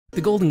The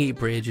Golden Gate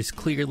Bridge is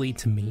clearly,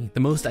 to me, the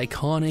most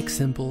iconic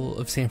symbol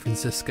of San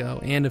Francisco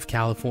and of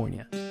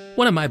California.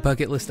 One of my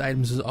bucket list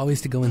items was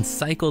always to go and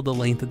cycle the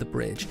length of the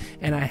bridge,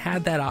 and I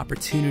had that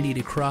opportunity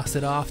to cross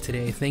it off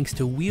today thanks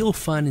to Wheel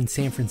Fun in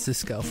San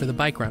Francisco for the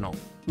bike rental.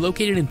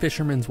 Located in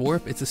Fisherman's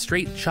Wharf, it's a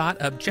straight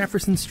shot up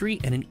Jefferson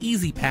Street and an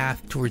easy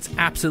path towards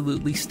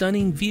absolutely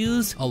stunning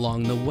views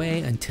along the way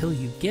until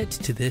you get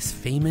to this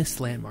famous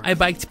landmark. I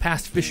biked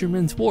past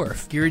Fisherman's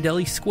Wharf,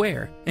 Ghirardelli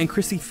Square, and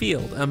Crissy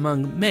Field,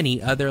 among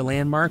many other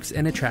landmarks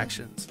and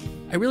attractions.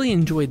 I really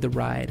enjoyed the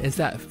ride as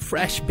that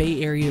fresh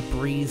Bay Area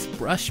breeze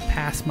brushed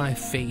past my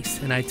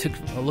face and I took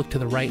a look to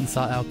the right and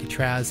saw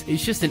Alcatraz.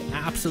 It's just an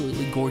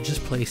absolutely gorgeous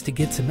place to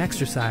get some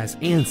exercise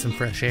and some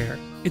fresh air.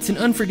 It's an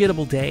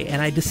unforgettable day,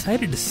 and I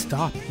decided to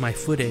stop my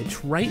footage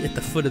right at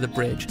the foot of the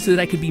bridge so that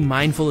I could be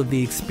mindful of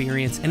the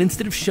experience, and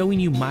instead of showing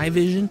you my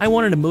vision, I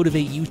wanted to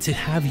motivate you to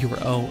have your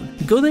own.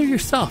 Go there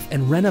yourself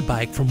and rent a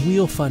bike from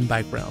Wheel Fun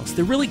Bike Rentals.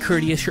 They're really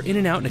courteous, you're in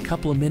and out in a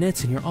couple of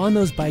minutes, and you're on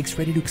those bikes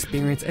ready to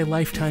experience a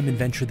lifetime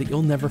adventure that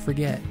you'll never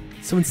forget.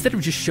 So instead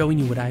of just showing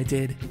you what I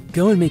did,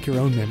 go and make your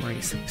own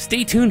memories.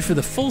 Stay tuned for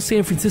the full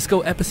San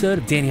Francisco episode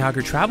of Danny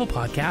Hauger Travel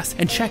Podcast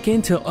and check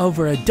into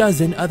over a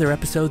dozen other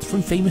episodes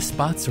from famous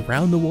spots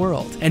around the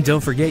world. And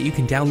don't forget, you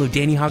can download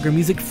Danny Hauger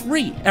music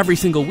free every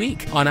single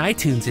week on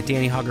iTunes at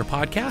Danny Hauger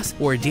Podcast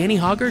or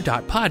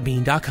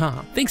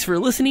dannyhauger.podbean.com. Thanks for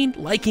listening,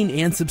 liking,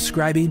 and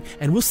subscribing,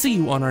 and we'll see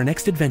you on our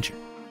next adventure.